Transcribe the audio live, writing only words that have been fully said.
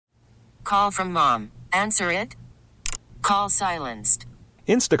Call from mom. Answer it. Call silenced.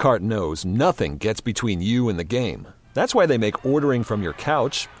 Instacart knows nothing gets between you and the game. That's why they make ordering from your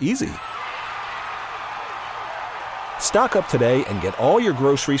couch easy. Stock up today and get all your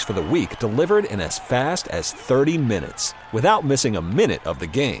groceries for the week delivered in as fast as 30 minutes without missing a minute of the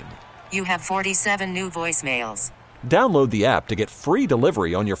game. You have 47 new voicemails. Download the app to get free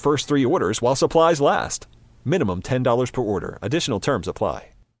delivery on your first 3 orders while supplies last. Minimum $10 per order. Additional terms apply.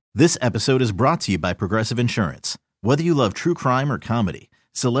 This episode is brought to you by Progressive Insurance. Whether you love true crime or comedy,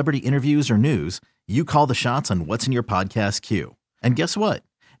 celebrity interviews or news, you call the shots on what's in your podcast queue. And guess what?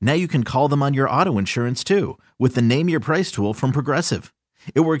 Now you can call them on your auto insurance too with the Name Your Price tool from Progressive.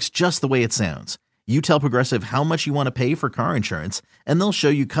 It works just the way it sounds. You tell Progressive how much you want to pay for car insurance, and they'll show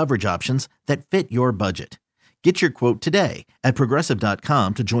you coverage options that fit your budget. Get your quote today at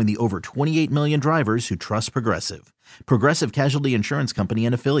Progressive.com to join the over 28 million drivers who trust Progressive. Progressive Casualty Insurance Company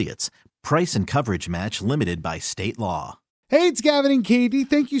and Affiliates. Price and coverage match limited by state law. Hey, it's Gavin and Katie.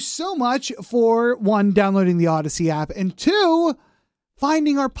 Thank you so much for, 1, downloading the Odyssey app, and 2,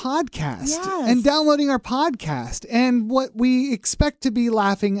 finding our podcast and downloading our podcast and what we expect to be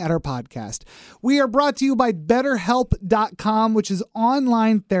laughing at our podcast. We are brought to you by BetterHelp.com, which is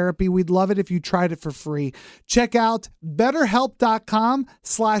online therapy. We'd love it if you tried it for free. Check out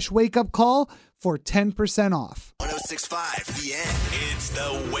BetterHelp.com/wakeupcall for 10% off. 106.5 The End. It's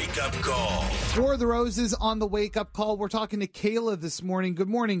the Wake Up Call. For the Roses on the Wake Up Call, we're talking to Kayla this morning. Good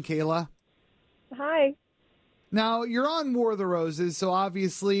morning, Kayla. Hi. Now, you're on War of the Roses, so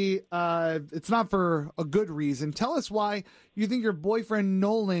obviously it's not for a good reason. Tell us why you think your boyfriend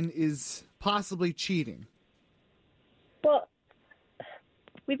Nolan is possibly cheating. Well,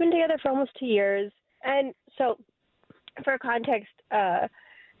 we've been together for almost 2 years, and so for context,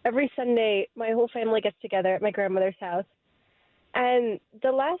 every Sunday my whole family gets together at my grandmother's house, and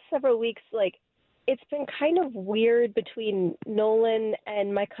the last several weeks, it's been kind of weird between Nolan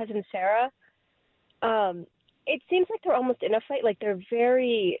and my cousin Sarah. It seems like they're almost in a fight. There's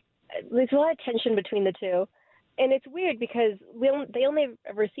a lot of tension between the two. And it's weird because they only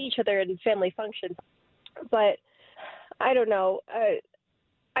ever see each other in family functions. But I don't know.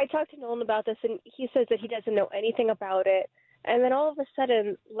 I talked to Nolan about this, and he says that he doesn't know anything about it. And then all of a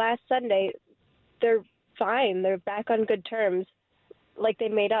sudden, last Sunday, they're fine. They're back on good terms, like they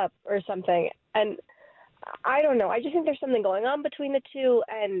made up or something. And I don't know. I just think there's something going on between the two,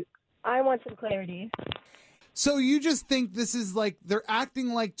 and I want some clarity. So you just think this is they're acting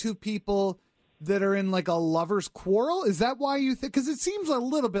like two people that are in a lover's quarrel? Is that why you think? Because it seems a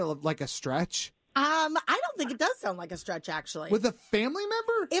little bit like a stretch. I don't think it does sound like a stretch, actually. With a family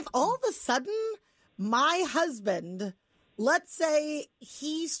member? If all of a sudden my husband, let's say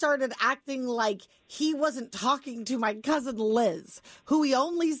he started acting like he wasn't talking to my cousin Liz, who he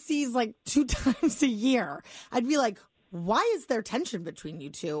only sees 2 times a year, I'd be like, why is there tension between you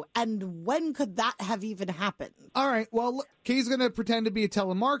two? And when could that have even happened? All right. Well, look, Kay's going to pretend to be a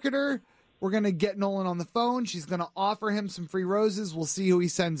telemarketer. We're going to get Nolan on the phone. She's going to offer him some free roses. We'll see who he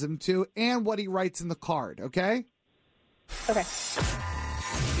sends them to and what he writes in the card. Okay? Okay.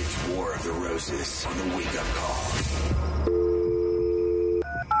 It's War of the Roses on the Wake Up Call.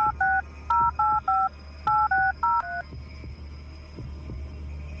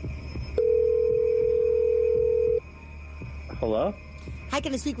 Hello? Hi,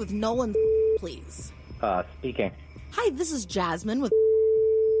 can I speak with Nolan, please? Speaking. Hi, this is Jasmine with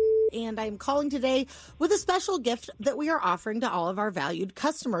and I'm calling today with a special gift that we are offering to all of our valued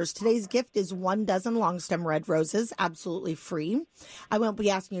customers. Today's gift is 1 dozen long stem red roses, absolutely free. I won't be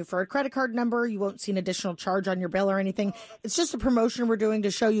asking you for a credit card number. You won't see an additional charge on your bill or anything. It's just a promotion we're doing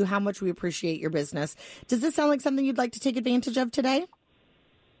to show you how much we appreciate your business. Does this sound like something you'd like to take advantage of today?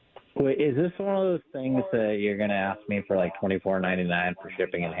 Wait, is this one of those things that you're going to ask me for $24.99 for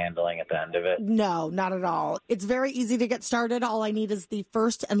shipping and handling at the end of it? No, not at all. It's very easy to get started. All I need is the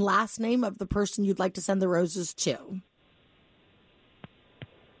first and last name of the person you'd like to send the roses to.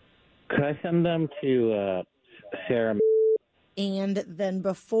 Could I send them to Sarah? And then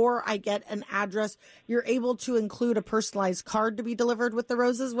before I get an address, you're able to include a personalized card to be delivered with the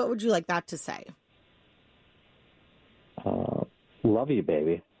roses. What would you like that to say? Love you,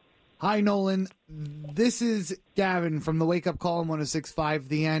 baby. Hi, Nolan. This is Gavin from the Wake Up Call on 106.5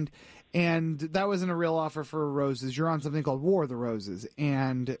 The End. And that wasn't a real offer for roses. You're on something called War of the Roses.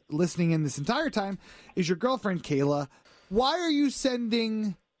 And listening in this entire time is your girlfriend, Kayla. Why are you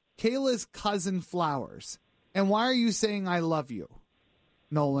sending Kayla's cousin flowers? And why are you saying I love you,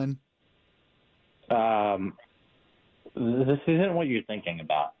 Nolan? This isn't what you're thinking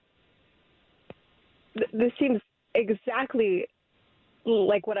about. This seems exactly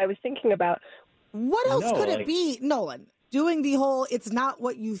like what I was thinking about. What else No, could it like- be, Nolan? Doing the whole "it's not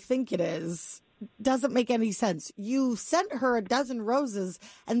what you think it is" doesn't make any sense. You sent her a dozen roses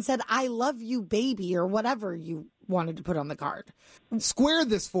and said, "I love you, baby," or whatever you wanted to put on the card. Square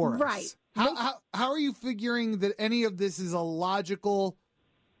this for us. Right. How are you figuring that any of this is a logical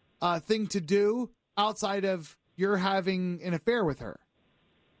thing to do outside of you're having an affair with her?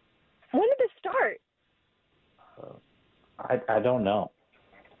 When did this start? I don't know.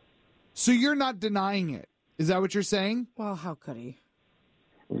 So you're not denying it. Is that what you're saying? Well, how could he?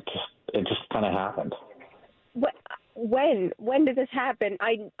 It just kind of happened. What? When did this happen?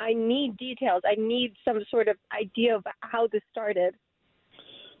 I need details. I need some sort of idea of how this started.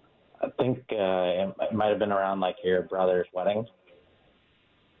 I think it might have been around like your brother's wedding.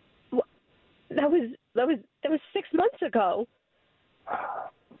 That was 6 months ago.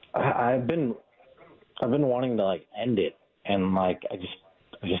 I've been wanting to like end it, and like I just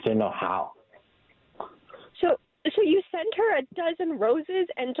didn't know how. So you sent her a dozen roses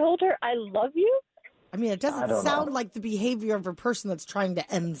and told her I love you? I mean, it I doesn't don't sound know. like the behavior of a person that's trying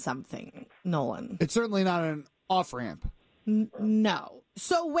to end something, Nolan. It's certainly not an off ramp. No.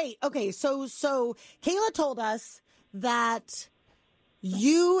 So wait, okay, so Kayla told us that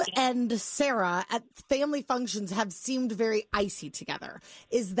you and Sarah at family functions have seemed very icy together.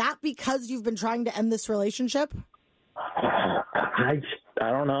 Is that because you've been trying to end this relationship? I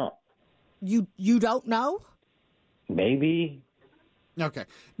don't know. You don't know? Maybe. Okay.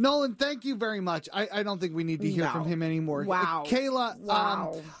 Nolan, thank you very much. I don't think we need to hear No. from him anymore. Wow. Kayla,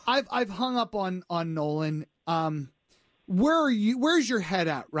 Wow. I've hung up on Nolan. Where's your head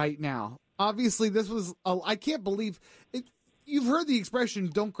at right now? Obviously, this was I can't believe it. You've heard the expression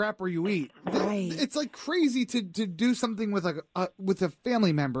 "don't crap where you eat." Right. It's like crazy to do something with a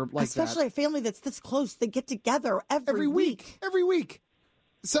family member like Especially that. a family that's this close. They get together every week. Every week.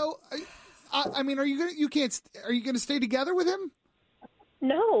 So, I mean, are you gonna stay together with him?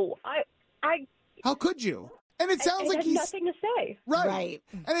 No, I How could you? And it sounds like had he's nothing to say. right.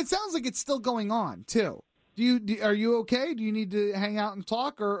 And it sounds like it's still going on too. Are you okay? Do you need to hang out and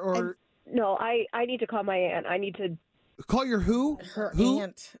talk or No, I need to call my aunt. I need to. call your who? Her Who?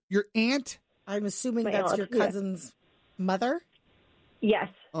 aunt. Your aunt? I'm assuming My that's aunt, your yeah. cousin's mother. Yes.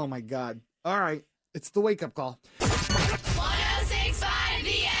 Oh my God. All right. It's the wake up call. 1065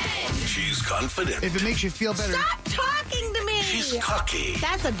 The Edge. She's confident. If it makes you feel better. Stop talking to me. She's cocky.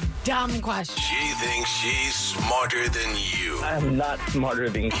 That's a dumb question. She thinks she's smarter than you. I'm not smarter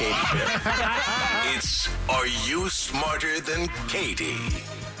than Katie. It's Are You Smarter Than Katie?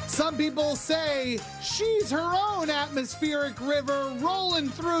 Some people say she's her own atmospheric river rolling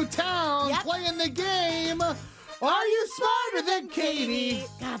through town Yep. playing the game. Are you smarter than Katie?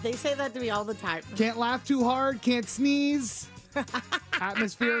 God, they say that to me all the time. Can't laugh too hard, can't sneeze.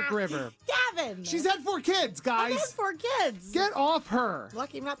 Atmospheric river. Gavin. She's had 4 kids, I guys. have 4 kids. Get off her.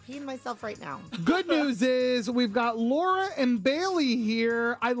 Lucky I'm not peeing myself right now. Good news is we've got Laura and Bailey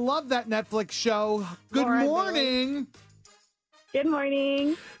here. I love that Netflix show. Good Laura and morning. Good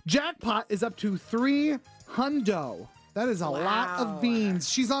morning. Jackpot is up to 3 hundo. That is a lot Wow. of beans.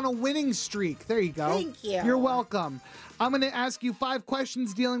 She's on a winning streak. There you go. Thank you. You're welcome. I'm going to ask you 5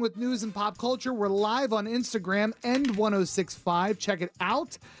 questions dealing with news and pop culture. We're live on Instagram, End1065. Check it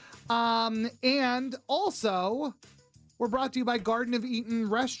out. And also, we're brought to you by Garden of Eden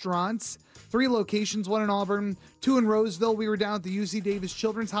Restaurants. 3 locations, 1 in Auburn, 2 in Roseville. We were down at the UC Davis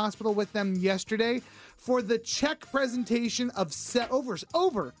Children's Hospital with them yesterday for the check presentation of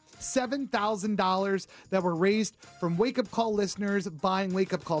over $7,000 that were raised from Wake Up Call listeners buying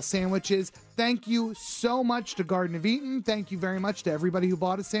Wake Up Call sandwiches. Thank you so much to Garden of Eden. Thank you very much to everybody who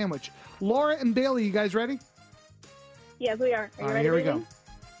bought a sandwich. Laura and Bailey, you guys ready? Yes, we are. Are you All right, ready? here we baby?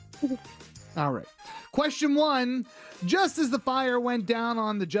 go. All right. Question 1. Just as the fire went down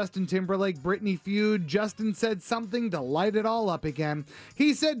on the Justin Timberlake-Britney feud, Justin said something to light it all up again.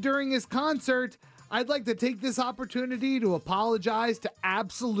 He said during his concert, "I'd like to take this opportunity to apologize to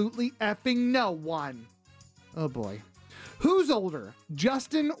absolutely effing no one." Oh boy. Who's older,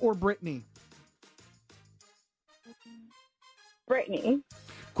 Justin or Britney? Brittany.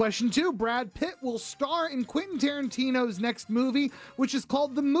 Question 2. Brad Pitt will star in Quentin Tarantino's next movie, which is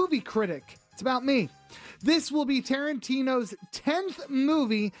called The Movie Critic. It's about me. This will be Tarantino's 10th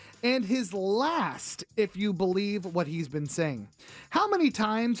movie and his last, if you believe what he's been saying. How many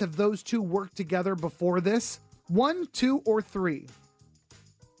times have those two worked together before this? 1, 2, or 3?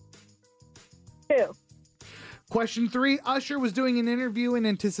 2. Question 3. Usher was doing an interview in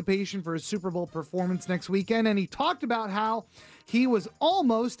anticipation for his Super Bowl performance next weekend, and he talked about how he was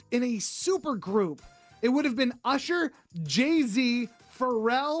almost in a super group. It would have been Usher, Jay-Z,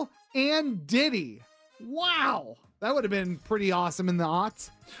 Pharrell and Diddy. Wow. That would have been pretty awesome in the aughts.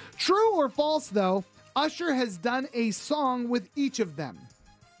 True or false, though, Usher has done a song with each of them.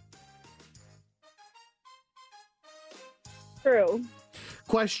 True.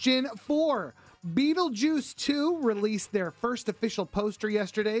 Question 4. Beetlejuice 2 released their first official poster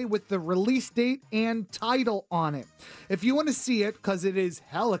yesterday with the release date and title on it. If you want to see it, because it is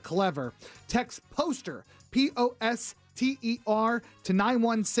hella clever, text poster, POSTER, to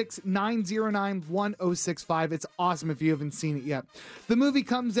 916-909-1065. It's awesome if you haven't seen it yet. The movie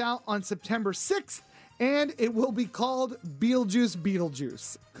comes out on September 6th, and it will be called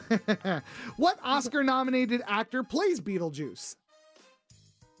Beetlejuice. What Oscar-nominated actor plays Beetlejuice?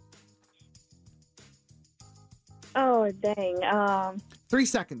 Oh, dang. 3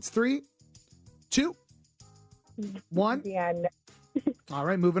 seconds. 3, 2, 1. Yeah, no. All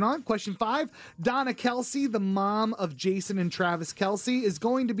right, moving on. Question 5. Donna Kelce, the mom of Jason and Travis Kelce, is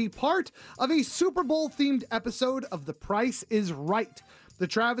going to be part of a Super Bowl-themed episode of The Price is Right. The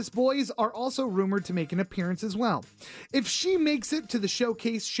Travis boys are also rumored to make an appearance as well. If she makes it to the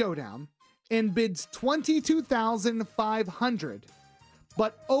Showcase Showdown and bids $22,500,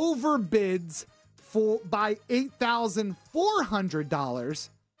 but overbids by $8,400,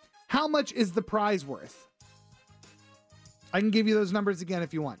 how much is the prize worth? I can give you those numbers again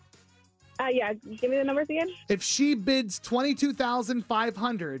if you want. Yeah, give me the numbers again. If she bids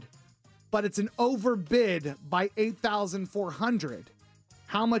 $22,500, but it's an overbid by $8,400,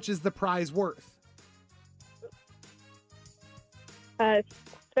 how much is the prize worth?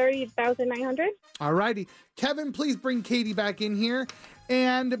 $30,900. All righty. Kevin, please bring Katie back in here.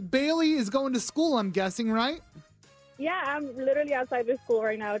 And Bailey is going to school, I'm guessing, right? Yeah, I'm literally outside the school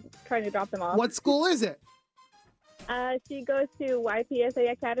right now trying to drop them off. What school is it? She goes to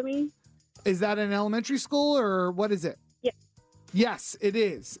YPSA Academy. Is that an elementary school or what is it? Yeah. Yes, it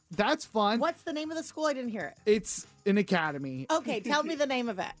is. That's fun. What's the name of the school? I didn't hear it. It's an academy. Okay, tell me the name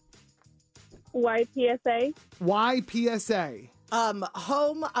of it. YPSA. YPSA.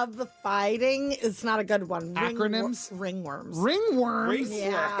 Home of the Fighting is not a good one. Acronyms? Ringworms. Ringworms?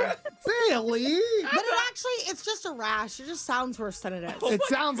 Yeah. Bailey. But it's just a rash. It just sounds worse than it is. It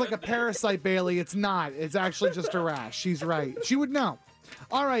sounds like a parasite, Bailey. It's not. It's actually just a rash. She's right. She would know.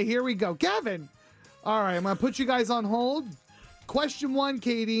 All right, here we go. Kevin. All right, I'm going to put you guys on hold. Question 1,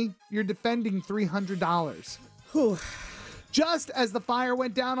 Katie. You're defending $300. Whew. Just as the fire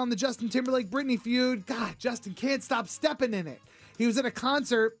went down on the Justin Timberlake-Britney feud, God, Justin can't stop stepping in it. He was at a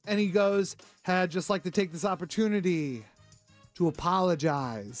concert and he goes, "I'd just like to take this opportunity to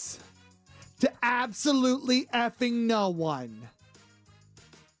apologize to absolutely effing no one."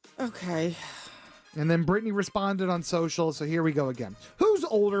 Okay. And then Britney responded on social, so here we go again. Who's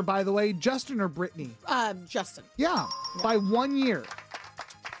older, by the way, Justin or Britney? Justin. Yeah, by 1 year.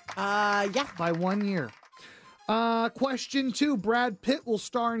 Yeah. By 1 year. Question 2. Brad Pitt will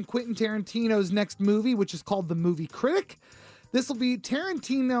star in Quentin Tarantino's next movie, which is called The Movie Critic. This will be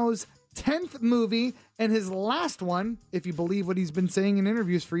Tarantino's 10th movie and his last one, if you believe what he's been saying in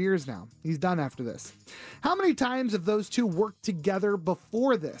interviews for years now. He's done after this. How many times have those two worked together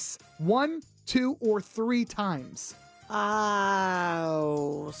before this? 1, 2, or 3 times?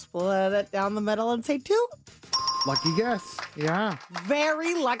 Split it down the middle and say 2. Lucky guess. Yeah.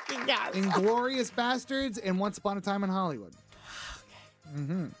 Very lucky guess. Inglourious Bastards and Once Upon a Time in Hollywood.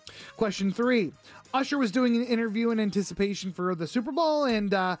 Question 3. Usher was doing an interview in anticipation for the Super Bowl,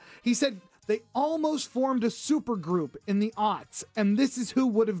 and he said they almost formed a super group in the aughts, and this is who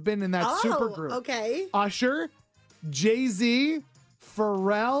would have been in that super group. Okay. Usher, Jay-Z,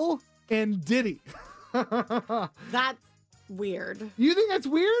 Pharrell, and Diddy. That's weird. You think that's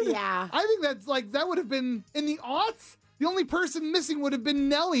weird? Yeah. I think that's that would have been in the aughts. The only person missing would have been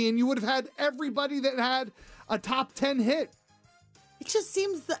Nelly, and you would have had everybody that had a top 10 hit. It just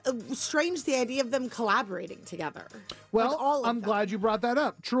seems strange, the idea of them collaborating together. Well, I'm glad you brought that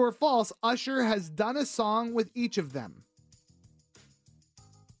up. True or false, Usher has done a song with each of them.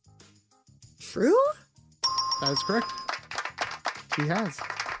 True? That is correct. He has.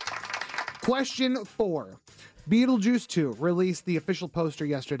 Question 4. Beetlejuice 2 released the official poster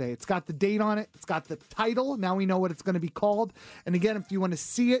yesterday. It's got the date on it. It's got the title. Now we know what it's going to be called. And again, if you want to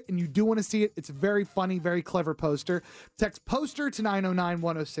see it, and you do want to see it, it's a very funny, very clever poster. Text poster to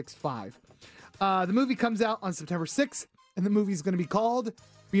 909-1065. The movie comes out on September 6th, and the movie is going to be called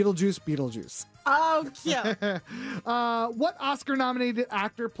Beetlejuice. Oh, cute. What Oscar-nominated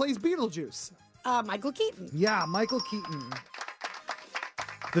actor plays Beetlejuice? Michael Keaton. Yeah, Michael Keaton.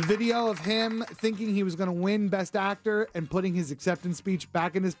 The video of him thinking he was going to win Best Actor and putting his acceptance speech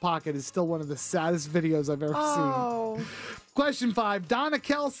back in his pocket is still one of the saddest videos I've ever seen. Question 5. Donna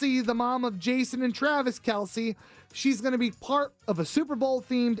Kelsey, the mom of Jason and Travis Kelsey, she's going to be part of a Super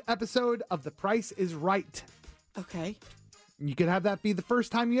Bowl-themed episode of The Price is Right. Okay. You could have that be the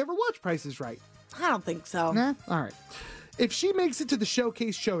first time you ever watch Price is Right. I don't think so. Nah? All right. If she makes it to the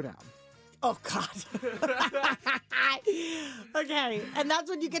Showcase Showdown. Oh, God. Okay. And that's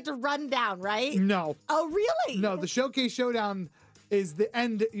when you get to run down, right? No. Oh, really? No, the Showcase Showdown is the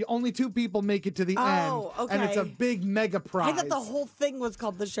end. Only 2 people make it to the end. Okay. And it's a big mega prize. I thought the whole thing was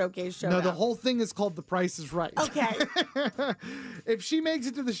called the Showcase Showdown. No, the whole thing is called The Price is Right. Okay. If she makes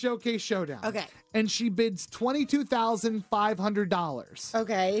it to the Showcase Showdown. Okay. And she bids $22,500.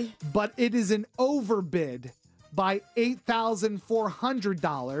 Okay. But it is an overbid by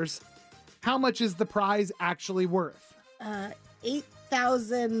 $8,400. How much is the prize actually worth?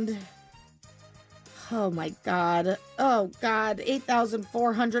 8,000. Oh my God. Oh God.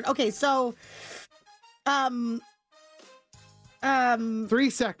 8,400. Okay, so 3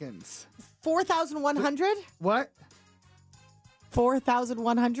 seconds. 4,100? What?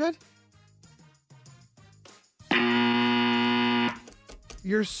 4,100?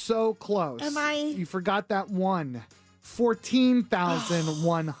 You're so close. Am I? You forgot that one.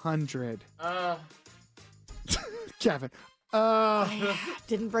 14,100. Kevin.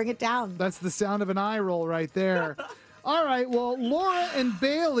 Didn't bring it down. That's the sound of an eye roll right there. All right, well, Laura and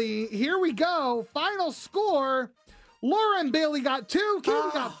Bailey, here we go. Final score. Laura and Bailey got 2. Katie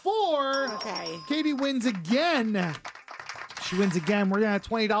got 4. Okay. Katie wins again. She wins again. We're going to have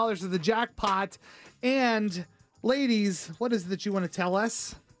 $20 of the jackpot. And, ladies, what is it that you want to tell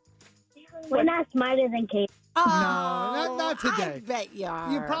us? We're not smarter than Kate. No, not today. I bet you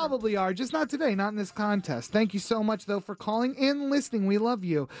are. You probably are, just not today, not in this contest. Thank you so much, though, for calling and listening. We love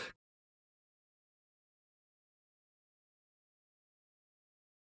you.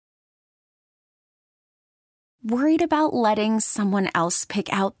 Worried about letting someone else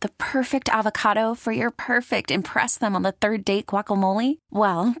pick out the perfect avocado for your perfect impress them on the third date guacamole?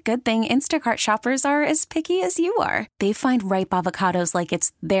 Well, good thing Instacart shoppers are as picky as you are. They find ripe avocados like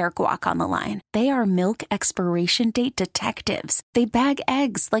it's their guac on the line. They are milk expiration date detectives. They bag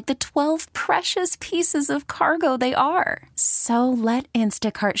eggs like the 12 precious pieces of cargo they are. So let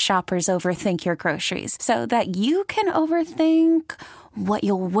Instacart shoppers overthink your groceries so that you can overthink what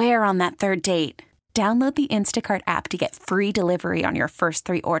you'll wear on that third date. Download the Instacart app to get free delivery on your first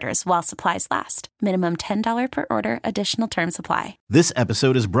 3 orders while supplies last. Minimum $10 per order. Additional terms apply. This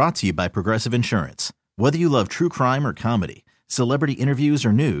episode is brought to you by Progressive Insurance. Whether you love true crime or comedy, celebrity interviews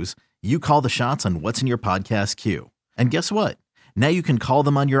or news, you call the shots on what's in your podcast queue. And guess what? Now you can call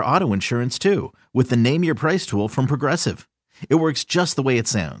them on your auto insurance too with the Name Your Price tool from Progressive. It works just the way it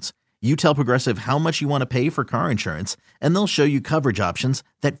sounds. You tell Progressive how much you want to pay for car insurance, and they'll show you coverage options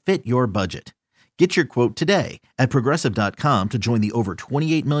that fit your budget. Get your quote today at Progressive.com to join the over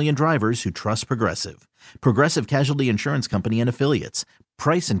 28 million drivers who trust Progressive. Progressive Casualty Insurance Company and Affiliates.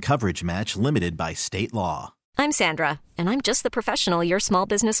 Price and coverage match limited by state law. I'm Sandra, and I'm just the professional your small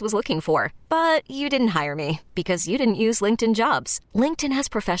business was looking for. But you didn't hire me because you didn't use LinkedIn Jobs. LinkedIn has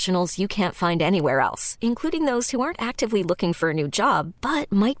professionals you can't find anywhere else, including those who aren't actively looking for a new job,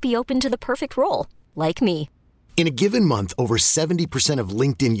 but might be open to the perfect role, like me. In a given month, over 70% of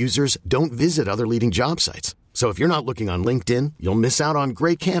LinkedIn users don't visit other leading job sites. So if you're not looking on LinkedIn, you'll miss out on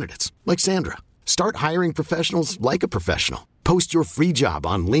great candidates like Sandra. Start hiring professionals like a professional. Post your free job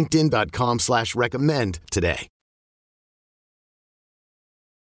on linkedin.com/recommend today.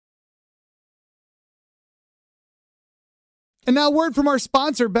 And now, word from our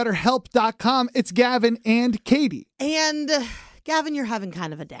sponsor, BetterHelp.com. It's Gavin and Katie. And Gavin, you're having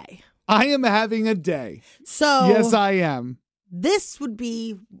kind of a day. I am having a day. So yes, I am. This would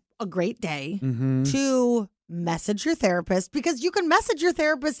be a great day to message your therapist, because you can message your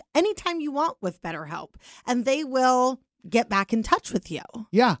therapist anytime you want with BetterHelp, and they will get back in touch with you.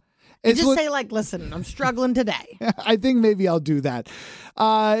 Yeah. And just say, like, listen, I'm struggling today. I think maybe I'll do that.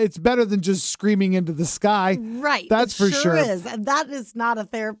 It's better than just screaming into the sky. Right. That's for sure. Is. And that is not a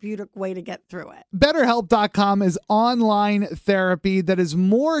therapeutic way to get through it. BetterHelp.com is online therapy that is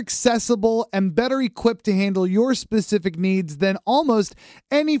more accessible and better equipped to handle your specific needs than almost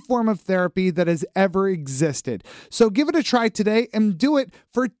any form of therapy that has ever existed. So give it a try today and do it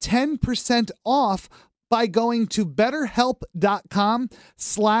for 10% off by going to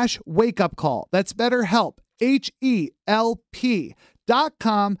BetterHelp.com/wakeupcall. That's BetterHelp,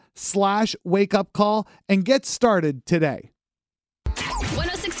 HELP.com/wakeupcall, and get started today.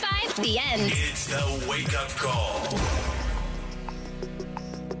 106.5, The End. It's the Wake Up Call.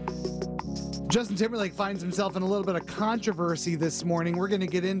 Justin Timberlake finds himself in a little bit of controversy this morning. We're going to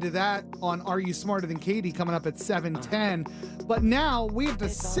get into that on Are You Smarter Than Katie coming up at 7:10. But now we have to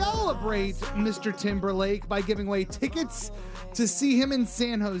celebrate Mr. Timberlake by giving away tickets to see him in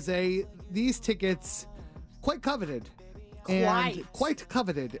San Jose. These tickets, quite coveted. Quite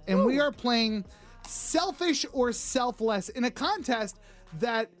coveted. And we are playing Selfish or Selfless in a contest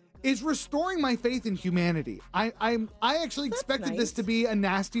that is restoring my faith in humanity. I actually expected this to be a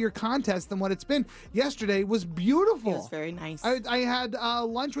nastier contest than what it's been. Yesterday was beautiful. It was very nice. I had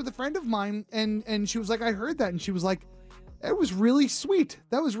lunch with a friend of mine, and she was like, I heard that, and she was like, it was really sweet.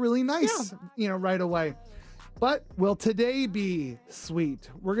 That was really nice, right away. But will today be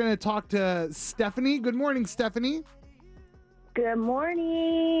sweet? We're going to talk to Stephanie. Good morning, Stephanie. Good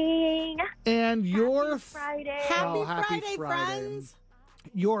morning. And your Friday. Happy Friday, friends.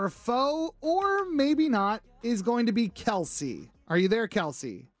 Your foe, or maybe not, is going to be Kelsey. Are you there,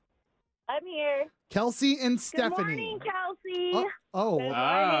 Kelsey? I'm here. Kelsey and Stephanie. Good morning, Kelsey. Oh. Good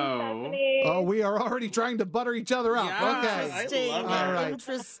morning, Stephanie. Oh, we are already trying to butter each other up. Okay. All right.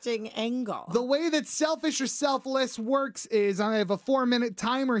 Interesting angle. The way that Selfish or Selfless works is I have a 4-minute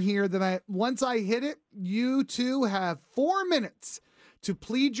timer here that once I hit it, you two have 4 minutes to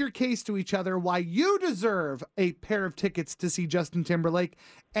plead your case to each other why you deserve a pair of tickets to see Justin Timberlake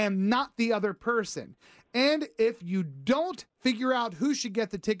and not the other person. And if you don't figure out who should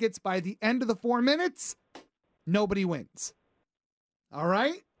get the tickets by the end of the 4 minutes, nobody wins. All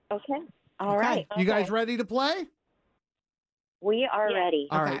right? Okay. All right. You guys ready to play? We are ready.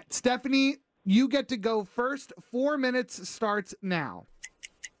 All right. Stephanie, you get to go first. 4 minutes starts now.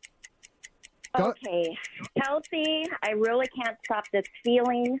 Okay, Kelsey, I really can't stop this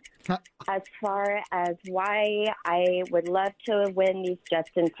feeling as far as why I would love to win these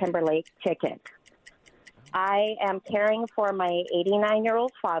Justin Timberlake tickets. I am caring for my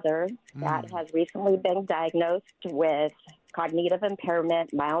 89-year-old father that has recently been diagnosed with cognitive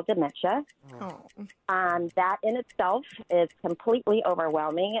impairment, mild dementia. That in itself is completely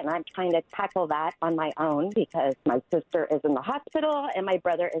overwhelming, and I'm trying to tackle that on my own because my sister is in the hospital and my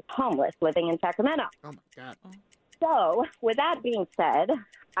brother is homeless living in Sacramento. Oh, my God. So, with that being said,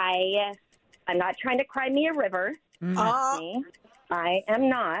 I'm not trying to cry me a river. Trust me. I am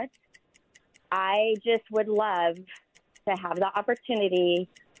not. I just would love to have the opportunity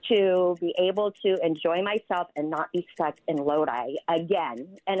to be able to enjoy myself and not be stuck in Lodi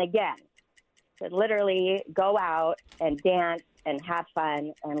again and again. To literally go out and dance and have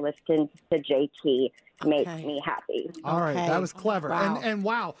fun and listen to JT makes me happy. All right, that was clever. Wow. And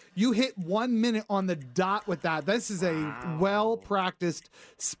wow, you hit 1 minute on the dot with that. This is a well-practiced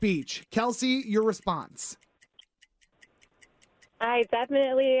speech. Kelsey, your response. I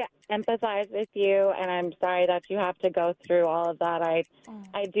definitely empathize with you, and I'm sorry that you have to go through all of that.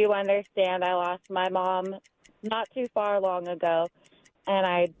 I do understand. I lost my mom not too far long ago,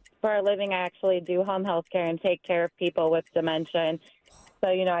 and for a living, I actually do home health care and take care of people with dementia. And so,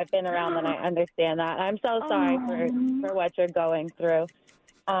 I've been around and I understand that. I'm so sorry for what you're going through.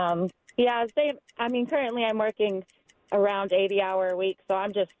 Currently I'm working around 80-hour week, so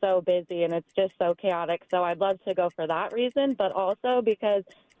I'm just so busy and it's just so chaotic. So I'd love to go for that reason, but also because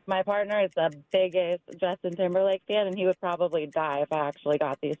my partner is the biggest Justin Timberlake fan, and he would probably die if I actually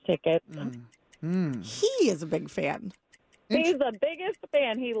got these tickets. He is a big fan. He's the biggest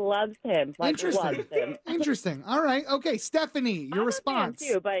fan. He loves him. Loves him. Interesting. All right. Okay, Stephanie, your response. I'm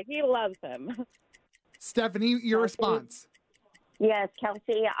a fan too, but he loves him. Stephanie, your response. Yes,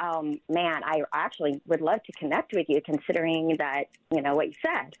 Kelsey, man, I actually would love to connect with you considering that, what you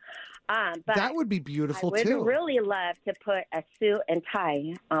said. But that would be beautiful, too. I too. would really love to put a suit and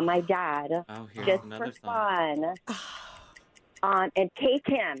tie on my dad just for fun and take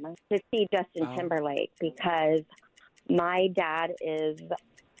him to see Justin Timberlake because my dad is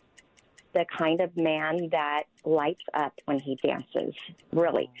the kind of man that lights up when he dances,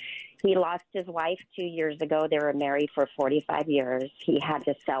 really. He lost his wife 2 years ago. They were married for 45 years. He had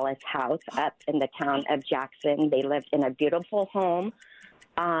to sell his house up in the town of Jackson. They lived in a beautiful home,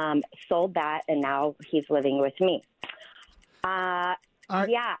 sold that, and now he's living with me.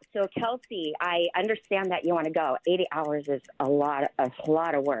 Yeah, so Kelsey, I understand that you want to go. 80 hours is a lot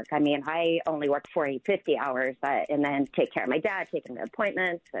of work. I mean, I only work 40, 50 hours, and then take care of my dad, take him to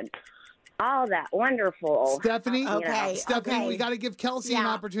appointments, and all that wonderful. Stephanie, Okay. we got to give Kelsey an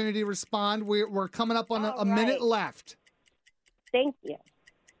opportunity to respond. We're coming up on a minute left. Thank you.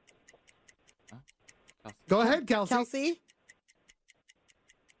 Go ahead, Kelsey. Kelsey?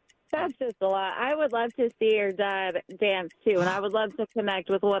 That's just a lot. I would love to see your dad dance too, and I would love to connect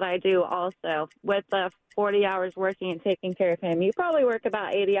with what I do also. With the 40 hours working and taking care of him, you probably work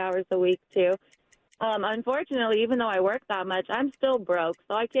about 80 hours a week too. Unfortunately, even though I work that much, I'm still broke,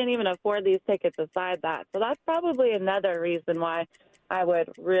 so I can't even afford these tickets aside that. So that's probably another reason why I would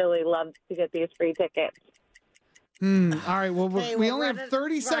really love to get these free tickets. All right, well, we only have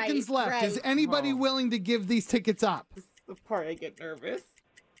 30 seconds left. Is anybody willing to give these tickets up? This is the part I get nervous.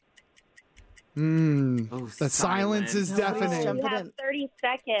 The silence is deafening. We have 30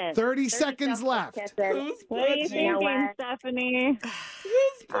 seconds. 30 seconds left. What are you thinking, Stephanie?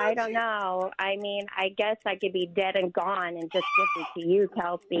 I don't know. I mean, I guess I could be dead and gone and just give it to you,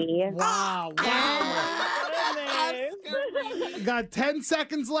 Kelsey. Wow. You got 10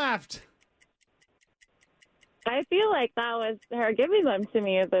 seconds left. I feel like that was her giving them to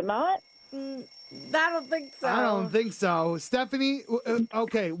me, is it not? I don't think so. I don't think so. Stephanie,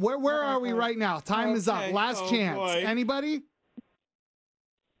 okay, where are we right now? Time is up. Last chance. Boy. Anybody?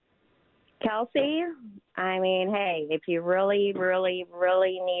 Kelsey, I mean, hey, if you really, really,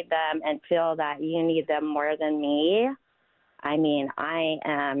 really need them and feel that you need them more than me, I mean, I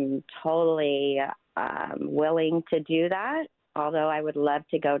am totally willing to do that. Although I would love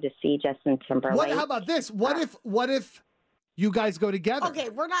to go to see Justin Timberlake. How about this? What if you guys go together? Okay,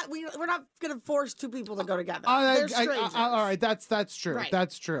 we're not going to force two people to go together. They're strangers. all right, that's true. Right.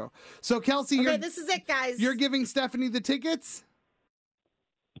 That's true. So Kelsey, this is it, guys. You're giving Stephanie the tickets?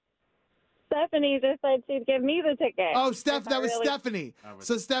 Stephanie just said she'd give me the ticket. Oh, that was Stephanie.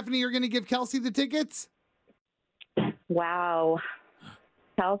 So Stephanie, you're going to give Kelsey the tickets? Wow.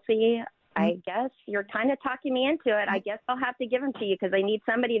 Kelsey, I guess you're kind of talking me into it. I guess I'll have to give them to you because I need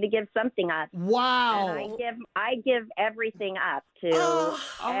somebody to give something up. Wow. And I give everything up to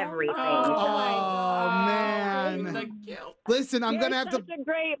everything. Oh, man. Listen, I'm going to have to... You're such a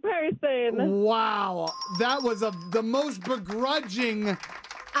great person. Wow. That was the most begrudging...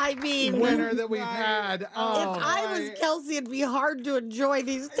 winner that we've had. Oh, if I was Kelsey, it'd be hard to enjoy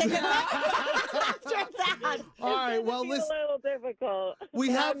these tickets. All right, well, listen. It's a little difficult.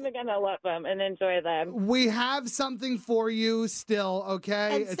 I'm gonna love them and enjoy them. We have something for you still,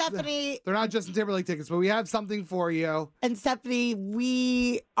 okay? And Stephanie, they're not Justin Timberlake tickets, but we have something for you. And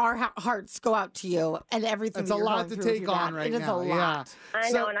Stephanie, our hearts go out to you and everything. It's a lot to take on right now. It is a lot. Yeah.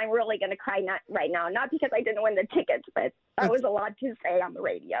 I know, and I'm really going to cry right now. Not because I didn't win the tickets, but that was a lot to say on the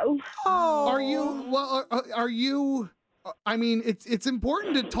radio. Oh. Are you? I mean, it's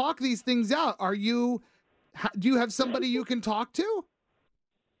important to talk these things out. Do you have somebody you can talk to?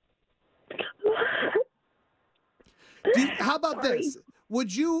 How about this?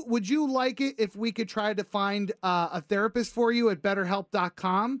 Would you like it if we could try to find a therapist for you at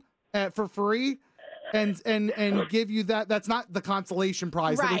BetterHelp.com for free? And give you that. That's not the consolation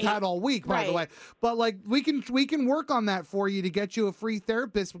prize that we've had all week, by the way. But like we can work on that for you to get you a free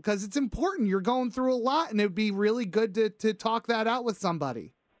therapist because it's important. You're going through a lot, and it'd be really good to talk that out with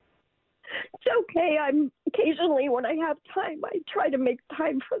somebody. It's okay. I'm occasionally when I have time, I try to make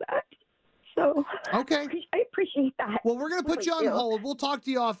time for that. So okay, I appreciate that. Well, we're gonna put you on hold. We'll talk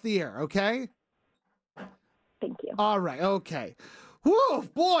to you off the air. Okay. Thank you. All right. Okay. Whoa,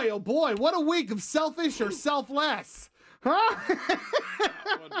 boy, oh boy, what a week of selfish or selfless. Huh? That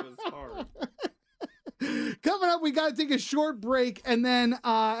one was hard. Coming up, we got to take a short break, and then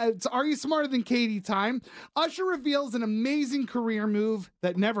it's Are You Smarter Than Katie time. Usher reveals an amazing career move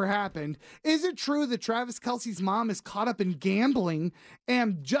that never happened. Is it true that Travis Kelce's mom is caught up in gambling?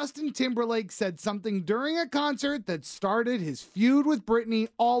 And Justin Timberlake said something during a concert that started his feud with Britney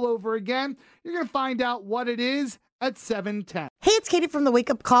all over again. You're going to find out what it is at 7:10. Hey, it's Katie from the Wake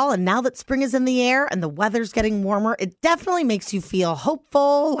Up Call, and now that spring is in the air and the weather's getting warmer, it definitely makes you feel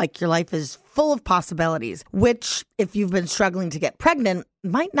hopeful, like your life is full of possibilities, which, if you've been struggling to get pregnant,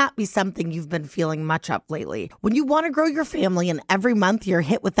 might not be something you've been feeling much of lately. When you want to grow your family and every month you're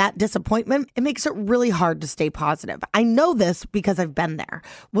hit with that disappointment, it makes it really hard to stay positive. I know this because I've been there.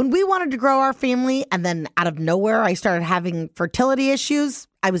 When we wanted to grow our family and then out of nowhere I started having fertility issues,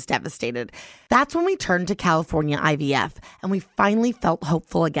 I was devastated. That's when we turned to California IVF, and we finally felt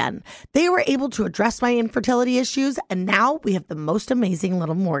hopeful again. They were able to address my infertility issues, and now we have the most amazing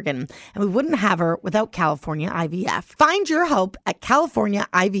little Morgan, and we wouldn't have her without California IVF. Find your hope at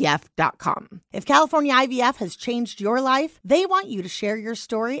CaliforniaIVF.com. If California IVF has changed your life, they want you to share your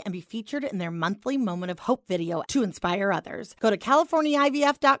story and be featured in their monthly Moment of Hope video to inspire others. Go to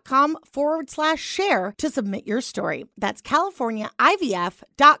CaliforniaIVF.com/share to submit your story. That's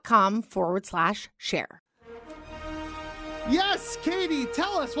CaliforniaIVF.com/share. Yes, Katie,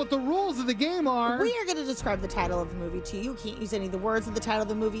 tell us what the rules of the game are. We are going to describe the title of the movie to you. You can't use any of the words of the title of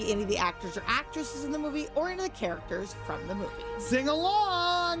the movie, any of the actors or actresses in the movie, or any of the characters from the movie. Sing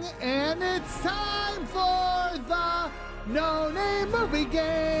along, and it's time for the No Name Movie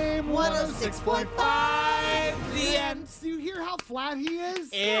Game. 106.5. The end. Do you hear how flat he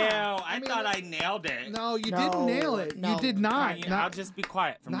is? Ew, I thought I nailed it. No, you didn't nail it. No. You did not. I'll just be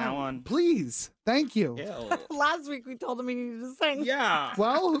quiet from now on. Please. Thank you. Ew. Last week we told him he needed to sing. Yeah.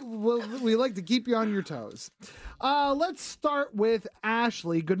 Well, we like to keep you on your toes. Let's start with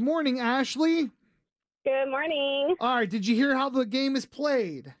Ashley. Good morning, Ashley. Good morning. All right, did you hear how the game is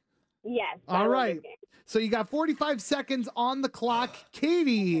played? Yes. All right. So you got 45 seconds on the clock.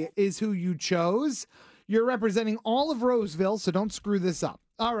 Katie is who you chose. You're representing all of Roseville, so don't screw this up.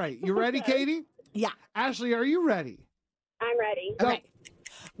 All right, you ready, Katie? Yeah. Ashley, are you ready? I'm ready. Go. Okay.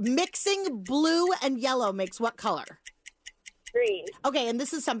 Mixing blue and yellow makes what color? Green. Okay, and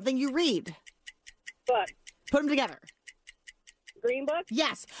this is something you read. Book. Put them together. Green book?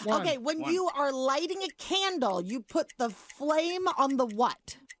 Yes. One. Okay, when you are lighting a candle, you put the flame on the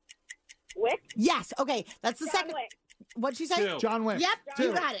what? Wick? Yes. Okay, that's the John second. Wick. What'd she say? Two. John Wick. Yep, Two.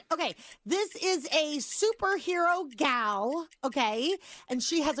 you got it. Okay, this is a superhero gal, okay, and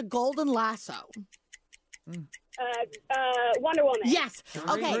she has a golden lasso. Wonder Woman. Yes.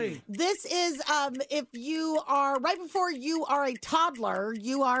 Okay. Three. This is if you are right before you are a toddler,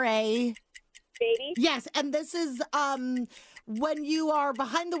 you are a Baby. yes, and this is when you are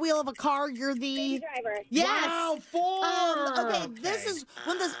behind the wheel of a car, you're the Baby driver. yes. Wow, 4. Okay, this is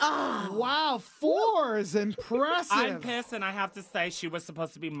when this Wow, 4 is impressive. I'm pissed, and I have to say she was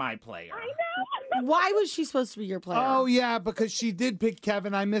supposed to be my player. I know. Why was she supposed to be your player? Oh, yeah, because she did pick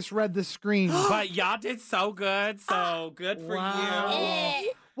Kevin. I misread the screen. But y'all did so good, so good for Wow.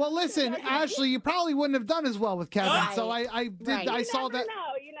 you. Well, listen, Ashley, you probably wouldn't have done as well with Kevin. Right. So I did. Right. I You saw never that.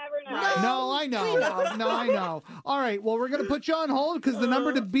 know. You never know. No, I know. No, I know. All right. Well, we're going to put you on hold because the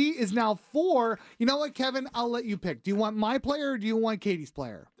number to beat is now 4. You know what, Kevin? I'll let you pick. Do you want my player or do you want Katie's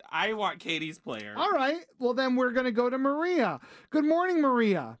player? I want Katie's player. All right. Well, then we're going to go to Maria. Good morning,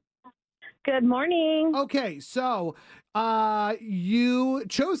 Maria. Good morning. Okay. So you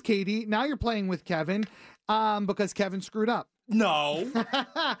chose Katie. Now you're playing with Kevin because Kevin screwed up. No.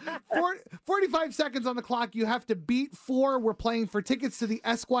 45 seconds on the clock. You have to beat 4. We're playing for tickets to the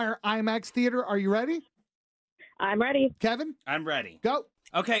Esquire IMAX Theater. Are you ready? I'm ready. Kevin, I'm ready. go.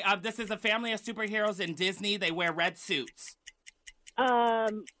 Okay, this is a family of superheroes in Disney. They wear red suits.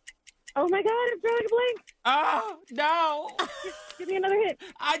 Oh my God, I'm drawing a blank. Oh, no. Give me another hit.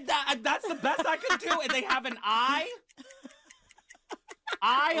 That's the best I can do. And they have an eye.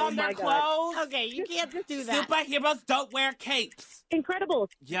 Eye on their my God. clothes. Okay, you can't do that. Superheroes don't wear capes. Incredibles.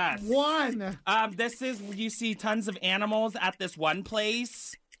 Yes. 1. This is, you see tons of animals at this one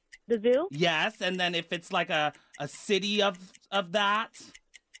place. The zoo. Yes, and then if it's like a city of that.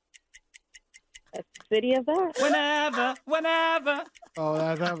 A city of that. Whenever. Oh,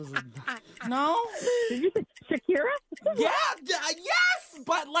 that was. No? Did you say Shakira? Yeah, yes,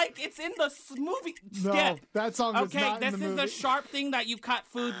 but like it's in the movie. No, Skip. that song was Okay, not this in the is movie. the sharp thing that you cut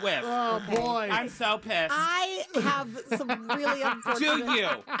food with. Oh, boy. I'm so pissed. I have some really unfortunate. Do you?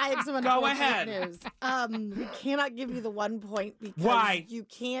 I have some Go unfortunate ahead. news. We cannot give you the 1 point because Why? you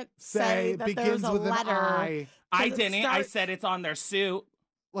can't Say say it that begins there's a with an letter. I. I Does it didn't. I start- said it's on their suit.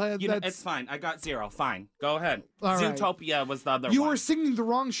 Well, You know, that's- it's fine. I got 0. Fine. Go ahead. All right. Zootopia was the other You one. were singing the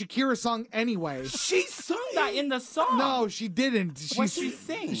wrong Shakira song anyway. She sung that in the song. No, she didn't. What'd she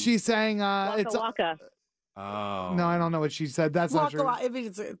sing? She sang. Waka It's. Waka. Oh. No, I don't know what she said. That's not Waka true. Waka, if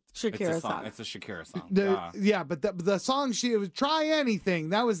it's a Shakira It's a song. song. It's a Shakira song. Yeah, but the song she was "Try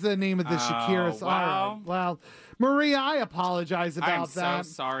Anything." That was the name of the Shakira song. All right. Well, Maria, I apologize about I'm that.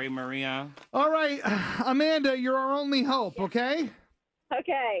 so sorry, Maria. All right, Amanda, you're our only hope. Okay.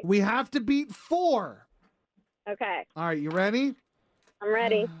 Okay. We have to beat 4. Okay. All right, you ready? I'm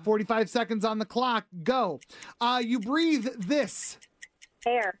ready. 45 seconds on the clock. Go. You breathe this.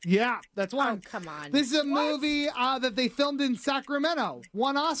 Air. Yeah, that's one. Oh, come on. This is a movie that they filmed in Sacramento.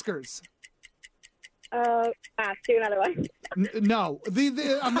 Won Oscars. Do another one. No,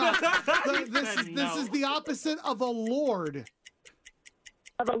 I'm not. You This said is the opposite of a lord.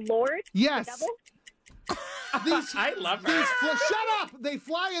 Of a lord? Yes. Double? These, I love her. shut up! They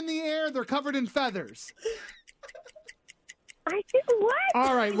fly in the air. They're covered in feathers. I did what?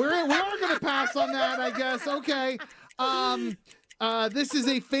 All right, we are going to pass on that, I guess. Okay. This is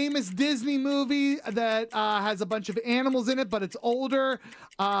a famous Disney movie that has a bunch of animals in it, but it's older.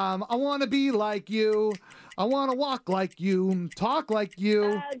 I want to be like you. I want to walk like you, talk like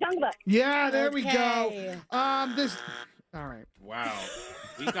you. Jungle Book. Yeah, there we go. Okay. All right. Wow.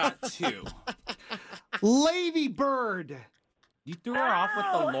 We got 2. Lady Bird. You threw her off with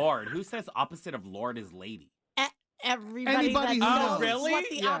the Lord. Who says opposite of Lord is lady? Everybody Anybody that who knows knows. really? what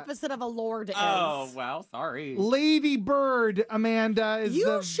the opposite of a lord is. Oh, well, sorry. Lady Bird, Amanda, is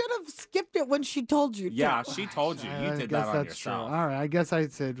You should have skipped it when she told you to. Yeah, she told you. You I did guess that on that's true. yourself. All right, I guess I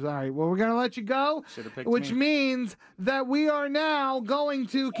said, all right, well, we're going to let you go, Should have picked which me. means that we are now going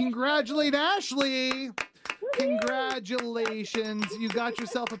to congratulate Ashley. Congratulations. You got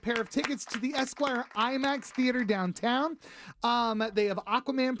yourself a pair of tickets to the Esquire IMAX Theater downtown. They have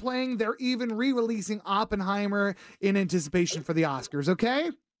Aquaman playing. They're even re-releasing Oppenheimer in anticipation for the Oscars, okay?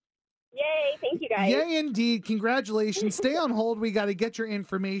 Yay, thank you guys. Yay, indeed. Congratulations. Stay on hold. We got to get your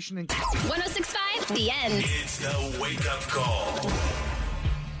information. 106.5, The End. It's the wake-up call.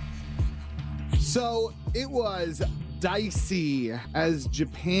 So it was dicey as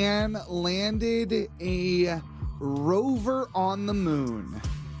Japan landed a rover on the moon.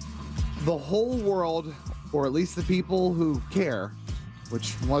 The whole world, or at least the people who care,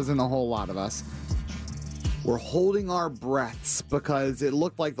 which wasn't a whole lot of us, were holding our breaths because it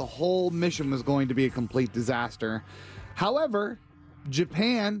looked like the whole mission was going to be a complete disaster. However,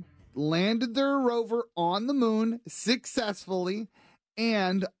 Japan landed their rover on the moon successfully.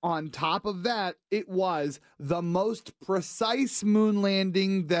 And on top of that, it was the most precise moon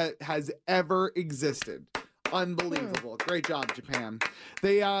landing that has ever existed. Unbelievable. Great job, Japan.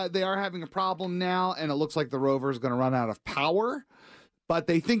 They are having a problem now, and it looks like the rover is going to run out of power, but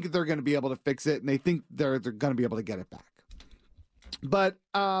they think they're going to be able to fix it, and they think they're going to be able to get it back. But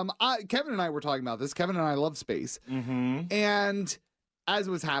Kevin and I were talking about this. Kevin and I love space. Mm-hmm. And as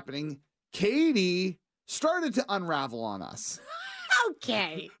it was happening, Katie started to unravel on us.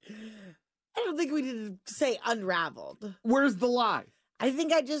 Okay. I don't think we need to say unraveled. Where's the lie? I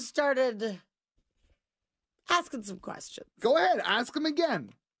think I just started asking some questions. Go ahead, ask them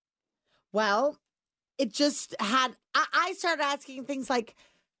again. Well, it just had, I started asking things like,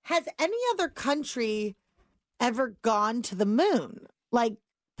 has any other country ever gone to the moon? Like,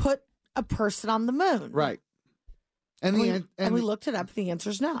 put a person on the moon? Right. And we looked it up. The answer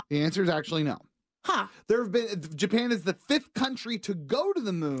is no. The answer is actually no. Huh. Japan is the 5th country to go to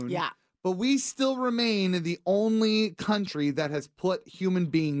the moon. Yeah. But we still remain the only country that has put human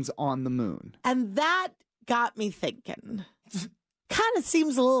beings on the moon. And that got me thinking. Kind of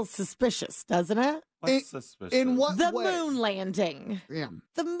seems a little suspicious, doesn't it? What's suspicious? In what the way? Moon landing. Yeah.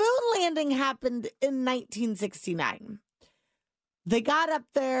 The moon landing happened in 1969. They got up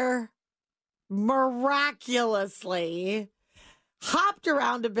there miraculously, hopped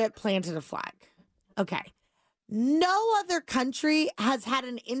around a bit, planted a flag. Okay. No other country has had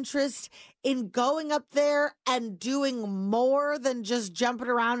an interest in going up there and doing more than just jumping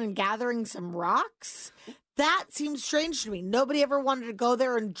around and gathering some rocks. That seems strange to me. Nobody ever wanted to go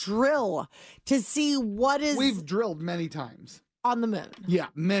there and drill to see what is. We've drilled many times. On the moon. Yeah,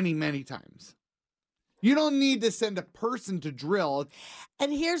 many, many times. You don't need to send a person to drill.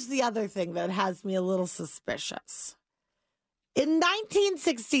 And here's the other thing that has me a little suspicious. In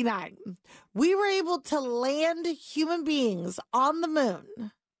 1969, we were able to land human beings on the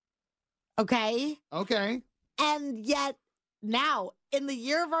moon. Okay? Okay. And yet now, in the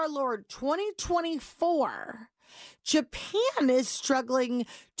year of our Lord, 2024, Japan is struggling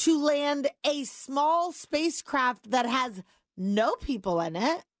to land a small spacecraft that has no people in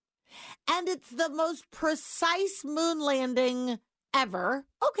it. And it's the most precise moon landing ever.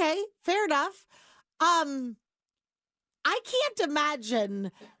 Okay, fair enough. I can't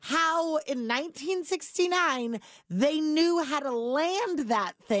imagine how in 1969 they knew how to land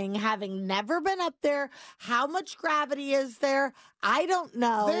that thing, having never been up there. How much gravity is there? I don't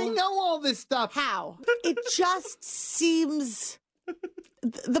know. They know all this stuff. How? It just seems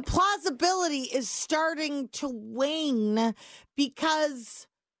the plausibility is starting to wane because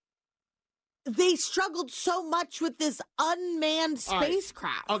they struggled so much with this unmanned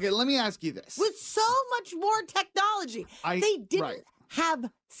spacecraft. Right. Okay, let me ask you this. With so much more technology. They didn't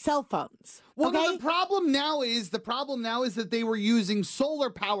have cell phones. Well, okay? no, the problem now is that they were using solar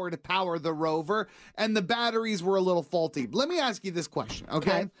power to power the rover, and the batteries were a little faulty. Let me ask you this question,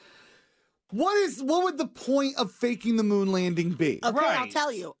 okay? What would the point of faking the moon landing be? Okay, I'll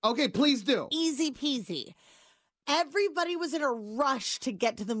tell you. Okay, please do. Easy peasy. Everybody was in a rush to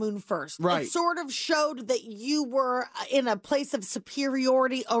get to the moon first. Right. It sort of showed that you were in a place of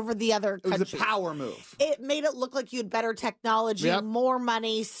superiority over the other countries. It was a power move. It made it look like you had better technology, more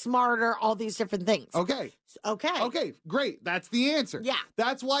money, smarter, all these different things. Okay. Okay, great. That's the answer. Yeah.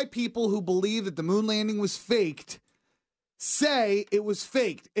 That's why people who believe that the moon landing was faked say it was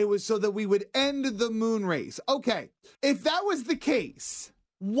faked. It was so that we would end the moon race. Okay, if that was the case,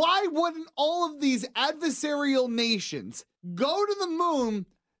 why wouldn't all of these adversarial nations go to the moon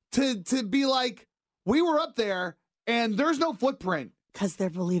to be like, we were up there and there's no footprint? Because they're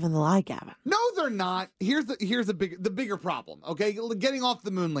believing the lie, Gavin. No, they're not. Here's the bigger problem, okay? Getting off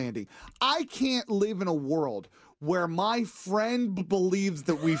the moon landing. I can't live in a world where my friend believes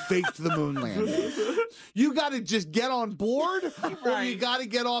that we faked the moon landing. You got to just get on board, or you got to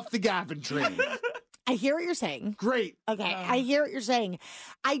get off the Gavin train. I hear what you're saying. Great. Okay, I hear what you're saying.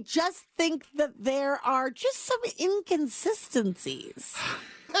 I just think that there are just some inconsistencies.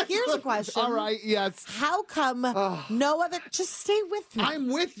 Here's a question. All right, yes. How come no other... Just stay with me. I'm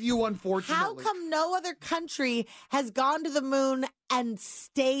with you, unfortunately. How come no other country has gone to the moon and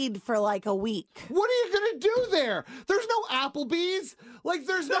stayed for like a week? What are you going to do there? There's no Applebee's. Like,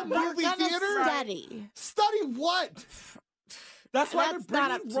 there's no movie theater. Study. Study what? That's why they're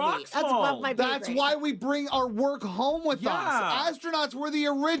bringing rocks home. That's why we bring our work home with us. Astronauts were the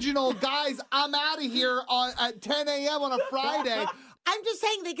original guys. I'm out of here at 10 a.m. on a Friday. I'm just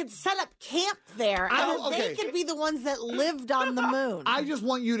saying they could set up camp there, and they could be the ones that lived on the moon. I just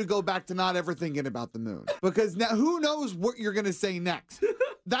want you to go back to not ever thinking about the moon, because now who knows what you're going to say next.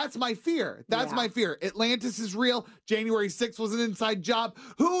 That's my fear. That's my fear. Atlantis is real. January 6th was an inside job.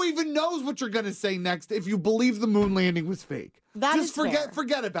 Who even knows what you're going to say next if you believe the moon landing was fake? Just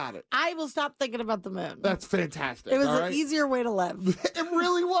forget about it. I will stop thinking about the moon. That's fantastic. It was an easier way to live. It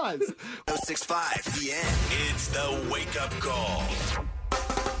really was. 1065 The End. It's the wake up call.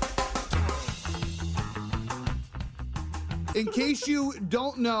 In case you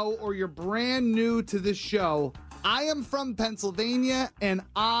don't know, or you're brand new to this show, I am from Pennsylvania and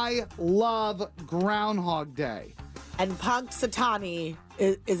I love Groundhog Day. And Punxsutawney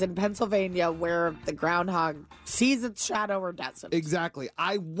is in Pennsylvania, where the groundhog sees its shadow or doesn't. Exactly.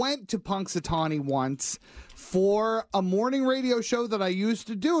 I went to Punxsutawney once for a morning radio show that I used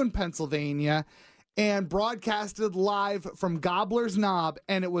to do in Pennsylvania, and broadcasted live from Gobbler's Knob,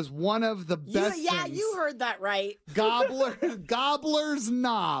 and it was one of the best things. You heard that right. Gobbler's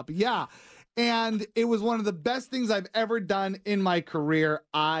Knob, yeah. And it was one of the best things I've ever done in my career.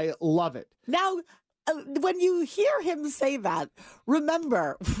 I love it. Now, when you hear him say that,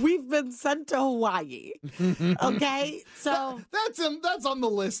 remember, we've been sent to Hawaii. Okay? So that's on the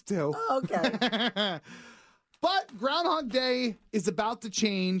list too. Okay. But Groundhog Day is about to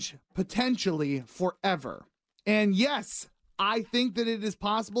change, potentially forever. And yes, I think that it is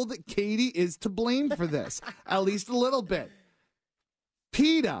possible that Katie is to blame for this, at least a little bit.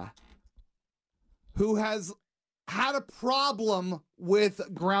 PETA, who has had a problem with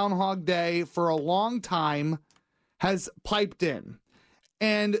Groundhog Day for a long time, has piped in.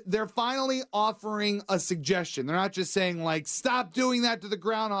 And they're finally offering a suggestion. They're not just saying, like, stop doing that to the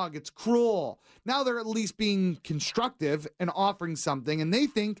groundhog. It's cruel. Now they're at least being constructive and offering something. And they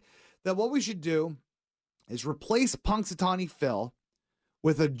think that what we should do is replace Punxsutawney Phil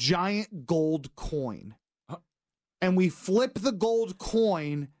with a giant gold coin. And we flip the gold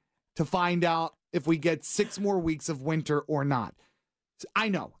coin to find out if we get 6 more weeks of winter or not. I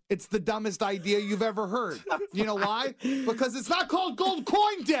know, it's the dumbest idea you've ever heard. You know why? Because it's not called Gold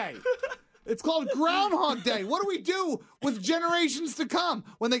Coin Day. It's called Groundhog Day. What do we do with generations to come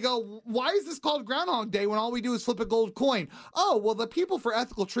when they go, why is this called Groundhog Day when all we do is flip a gold coin? Oh, well, the people for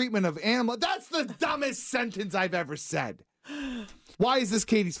ethical treatment of animals. That's the dumbest sentence I've ever said. Why is this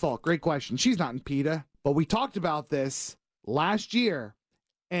Katie's fault? Great question. She's not in PETA, but we talked about this last year.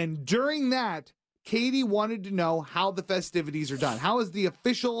 And during that, Katie wanted to know how the festivities are done. How is the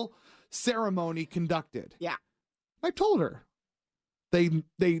official ceremony conducted? Yeah. I told her. They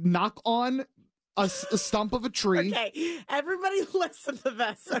knock on a stump of a tree. Okay, everybody listen to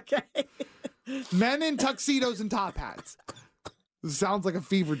this, okay? Men in tuxedos and top hats. This sounds like a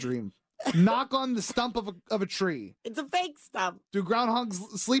fever dream. Knock on the stump of a tree. It's a fake stump. Do groundhogs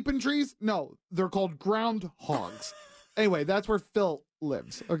sleep in trees? No, they're called groundhogs. Anyway, that's where Phil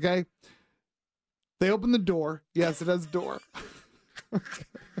lives, okay? They open the door. Yes, it has a door.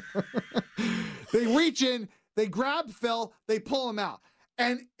 They reach in, they grab Phil, they pull him out.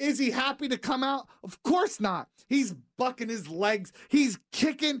 And is he happy to come out? Of course not. He's bucking his legs. He's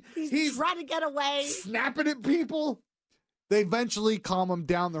kicking. He's trying to get away. Snapping at people. They eventually calm him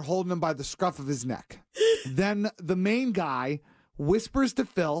down. They're holding him by the scruff of his neck. Then the main guy whispers to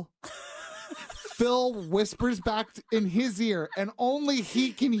Phil. Phil whispers back in his ear, and only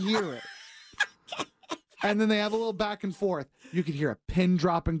he can hear it. And then they have a little back and forth. You could hear a pin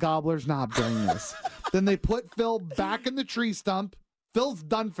drop in Gobbler's Knob during this. Then they put Phil back in the tree stump. Phil's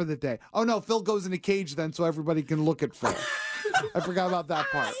done for the day. Oh, no, Phil goes in a cage then so everybody can look at Phil. I forgot about that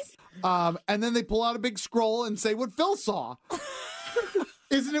part. And then they pull out a big scroll and say what Phil saw.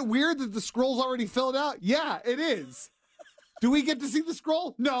 Isn't it weird that the scroll's already filled out? Yeah, it is. Do we get to see the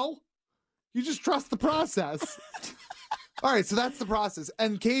scroll? No. You just trust the process. All right, so that's the process.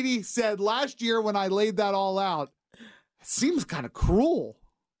 And Katie said last year when I laid that all out, it seems kind of cruel.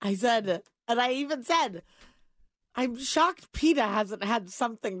 I said, and I even said, I'm shocked PETA hasn't had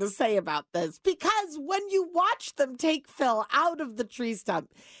something to say about this, because when you watch them take Phil out of the tree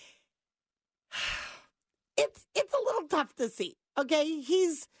stump, it's a little tough to see. Okay,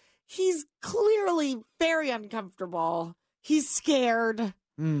 he's clearly very uncomfortable. He's scared.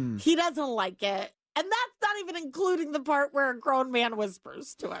 He doesn't like it. And that's not even including the part where a grown man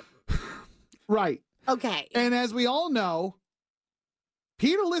whispers to him. Right. Okay. And as we all know,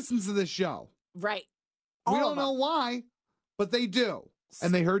 PETA listens to this show. Right. We don't know why, but they do.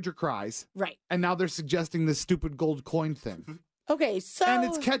 And they heard your cries. Right. And now they're suggesting this stupid gold coin thing. Okay, so... And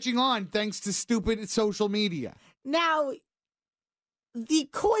it's catching on thanks to stupid social media. Now, the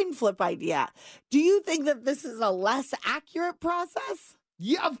coin flip idea, do you think that this is a less accurate process?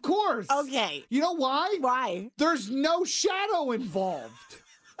 Yeah, of course. Okay. You know why? Why? There's no shadow involved.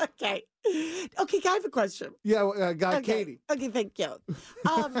 Okay. Okay, I have a question. Yeah, okay. Katie. Okay, thank you.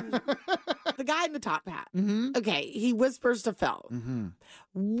 The guy in the top hat. Mm-hmm. Okay, he whispers to Phil. Mm-hmm.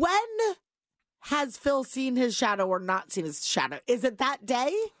 When has Phil seen his shadow or not seen his shadow? Is it that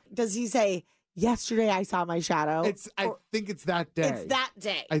day? Does he say, yesterday I saw my shadow? I think it's that day. It's that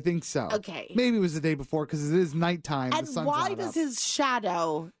day. I think so. Okay. Maybe it was the day before because it is nighttime. And the sun's why not does up. his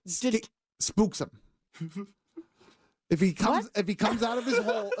shadow spooks him? If he comes out of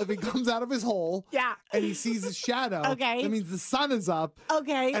his hole, yeah, and he sees his shadow, okay, that means the sun is up,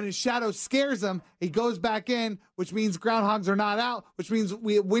 okay, and his shadow scares him. He goes back in, which means groundhogs are not out, which means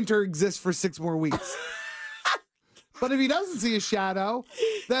winter exists for 6 more weeks. But if he doesn't see his shadow,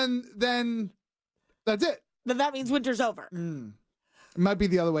 then that's it. Then that means winter's over. It might be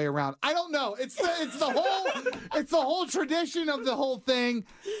the other way around. I don't know. It's the whole tradition of the whole thing,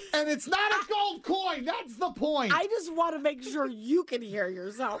 and it's not a gold coin. That's the point. I just want to make sure you can hear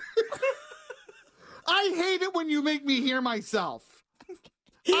yourself. I hate it when you make me hear myself.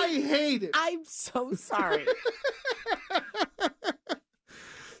 I hate it. I'm so sorry.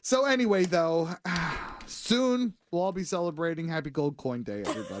 So anyway, though, soon we'll all be celebrating Happy Gold Coin Day,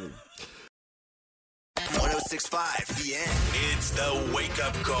 everybody. 106.5 The End. It's the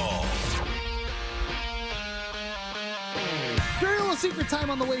wake-up call. Very little secret time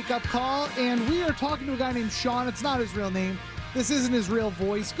on the wake-up call, and we are talking to a guy named Sean. It's not his real name. This isn't his real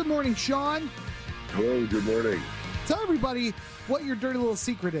voice. Good morning, Sean. Hello, good morning. Tell everybody what your dirty little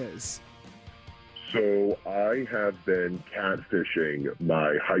secret is. So I have been catfishing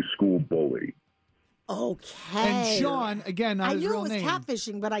my high school bully. Okay. And Sean, again, not his real name. I knew it was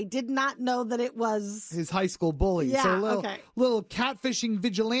catfishing, but I did not know that it was... his high school bully. Yeah, so a okay. little catfishing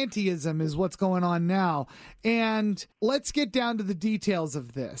vigilanteism is what's going on now. And let's get down to the details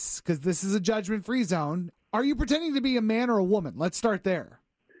of this, because this is a judgment-free zone. Are you pretending to be a man or a woman? Let's start there.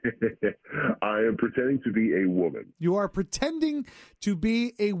 I am pretending to be a woman. You are pretending to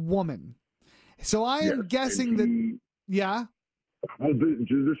be a woman. So I am guessing that... Yeah? Well,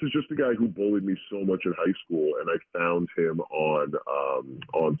 this is just a guy who bullied me so much in high school, and I found him on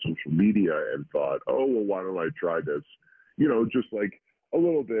social media and thought, oh, well, why don't I try this? You know, just like a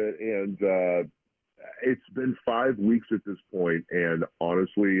little bit. And it's been 5 weeks at this point, and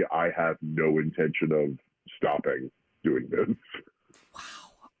honestly, I have no intention of stopping doing this.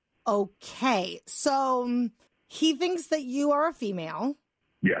 Wow. Okay. So he thinks that you are a female.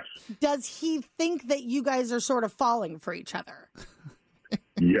 Yes. Does he think that you guys are sort of falling for each other?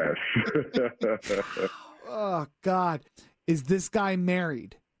 Yes. Oh, God. Is this guy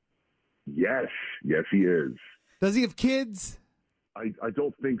married? Yes. Yes, he is. Does he have kids? I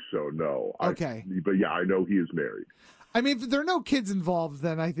don't think so, no. Okay. But yeah, I know he is married. I mean, if there are no kids involved,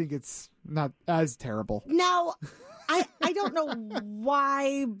 then I think it's not as terrible. Now, I don't know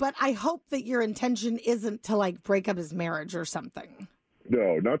why, but I hope that your intention isn't to, like, break up his marriage or something.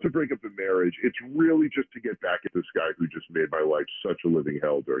 No, not to break up the marriage. It's really just to get back at this guy who just made my life such a living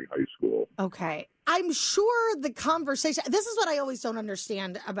hell during high school. Okay. I'm sure the conversation, this is what I always don't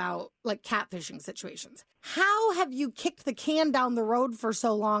understand about like catfishing situations. How have you kicked the can down the road for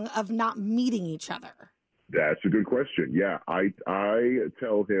so long of not meeting each other? That's a good question. Yeah, I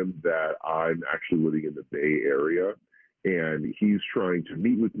tell him that I'm actually living in the Bay Area, and he's trying to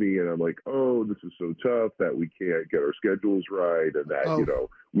meet with me, and I'm like, oh, this is so tough that we can't get our schedules right, and that, you know,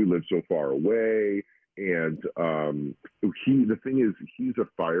 we live so far away. And the thing is, he's a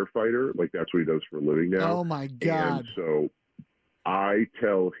firefighter. Like, that's what he does for a living now. Oh my God. And so I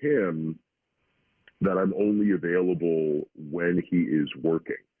tell him that I'm only available when he is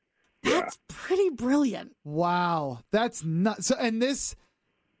working. That's pretty brilliant. Wow. That's nuts. So, and this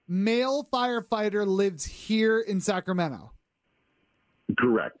male firefighter lives here in Sacramento.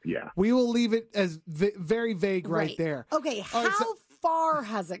 Correct. Yeah. We will leave it as very vague right there. Okay. How far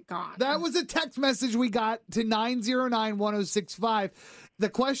has it gone? That was a text message we got to 909-1065. The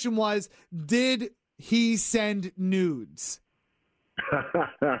question was, did he send nudes?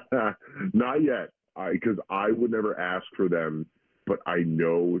 Not yet. Because I would never ask for them, but I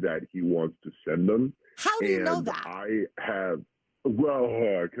know that he wants to send them. How do you know that? I have,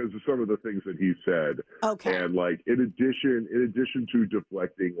 because of some of the things that he said. Okay. And like, in addition to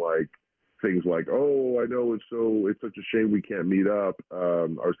deflecting like things like, oh, I know it's such a shame we can't meet up.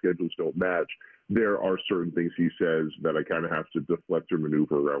 Our schedules don't match. There are certain things he says that I kind of have to deflect or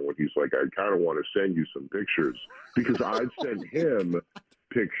maneuver around when he's like, I kind of want to send you some pictures, because I've sent him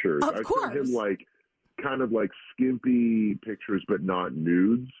pictures. I sent him like kind of like skimpy pictures, but not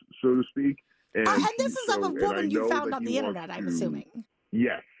nudes, so to speak. And this is of a woman you found on the internet, I'm assuming.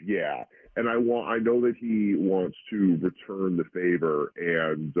 Yes, yeah. And I know that he wants to return the favor,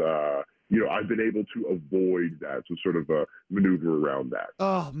 and I've been able to avoid that, so sort of maneuver around that.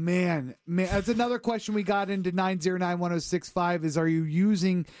 Oh man, that's another question we got into 909-1065 is, are you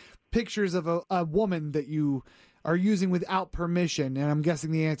using pictures of a woman that you are using without permission? And I'm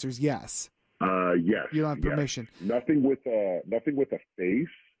guessing the answer is yes. Yes. You don't have permission. Nothing with a face,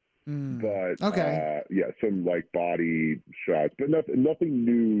 but some like body shots, but nothing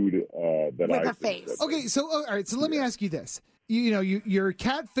nude that with a face. Okay, so all right, so let me ask you this: you're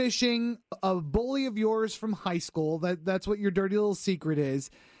catfishing a bully of yours from high school. That's what your dirty little secret is,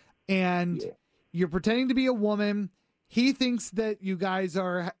 and you're pretending to be a woman. He thinks that you guys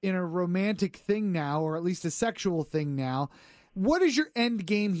are in a romantic thing now, or at least a sexual thing now. What is your end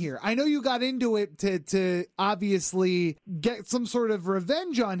game here? I know you got into it to obviously get some sort of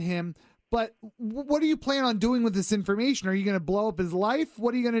revenge on him, but what do you plan on doing with this information? Are you going to blow up his life?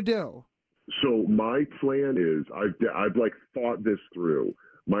 What are you going to do? So my plan is, I've like thought this through.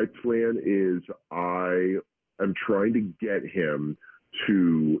 My plan is I am trying to get him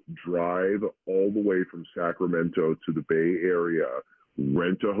to drive all the way from Sacramento to the Bay Area,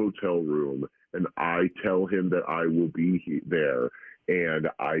 rent a hotel room, and I tell him that I will be there, and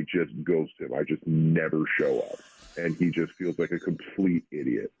I just ghost him. I just never show up, and he just feels like a complete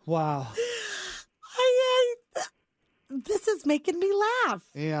idiot. Wow. This is making me laugh.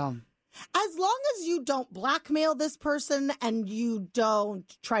 Yeah. As long as you don't blackmail this person and you don't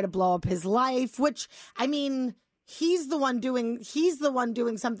try to blow up his life, which, I mean, he's the one doing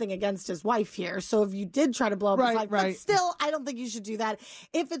something against his wife here. So if you did try to blow up his life, but still, I don't think you should do that.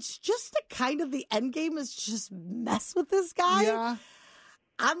 If it's just a kind of the end game is just mess with this guy,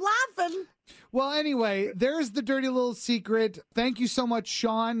 I'm laughing. Well, anyway, there's the dirty little secret. Thank you so much,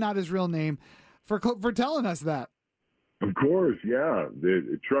 Sean, not his real name, for telling us that. Of course, yeah.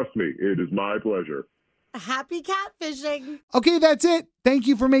 Trust me, it is my pleasure. Happy catfishing. Okay, that's it. Thank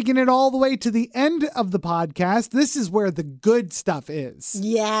you for making it all the way to the end of the podcast. This is where the good stuff is.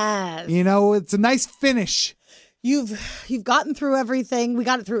 Yes. It's a nice finish. You've gotten through everything. We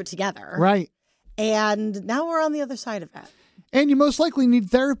got it through it together. Right. And now we're on the other side of it. And you most likely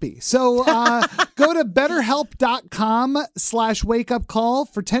need therapy. So go to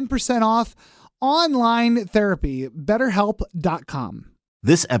betterhelp.com/wakeupcall for 10% off online therapy. BetterHelp.com.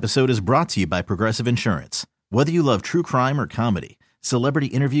 This episode is brought to you by Progressive Insurance. Whether you love true crime or comedy, celebrity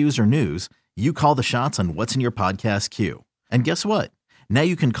interviews or news, you call the shots on what's in your podcast queue. And guess what? Now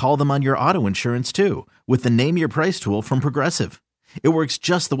you can call them on your auto insurance too with the Name Your Price tool from Progressive. It works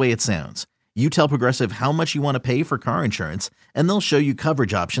just the way it sounds. You tell Progressive how much you want to pay for car insurance, and they'll show you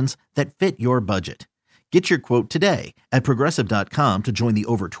coverage options that fit your budget. Get your quote today at Progressive.com to join the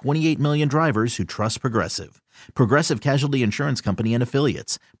over 28 million drivers who trust Progressive. Progressive Casualty Insurance Company and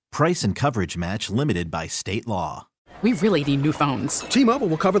Affiliates. Price and coverage match limited by state law. We really need new phones. T-Mobile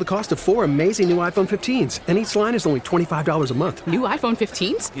will cover the cost of 4 amazing new iPhone 15s, and each line is only $25 a month. New iPhone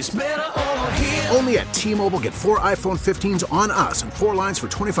 15s? It's better over here. Only at T-Mobile, get 4 iPhone 15s on us and 4 lines for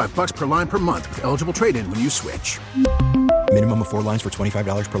 $25 per line per month with eligible trade-in when you switch. Minimum of 4 lines for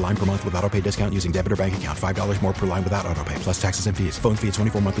 $25 per line per month with autopay discount using debit or bank account. $5 more per line without autopay, plus taxes and fees. Phone fee at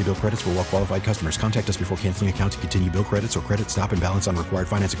 24 monthly bill credits for well-qualified customers. Contact us before canceling account to continue bill credits or credit stop and balance on required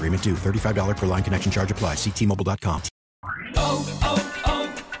finance agreement due. $35 per line connection charge applies. See T-Mobile.com.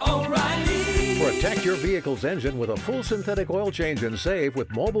 O'Reilly. For a Protect your vehicle's engine with a full synthetic oil change and save with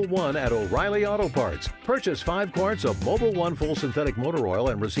Mobil 1 at O'Reilly Auto Parts. Purchase 5 quarts of Mobil 1 full synthetic motor oil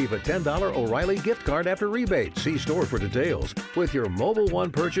and receive a $10 O'Reilly gift card after rebate. See store for details. With your Mobil 1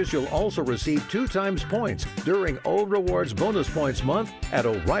 purchase, you'll also receive 2 times points during O Rewards Bonus Points Month at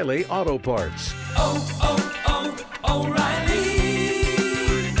O'Reilly Auto Parts. O'Reilly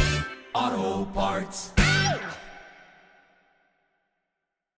Auto Parts.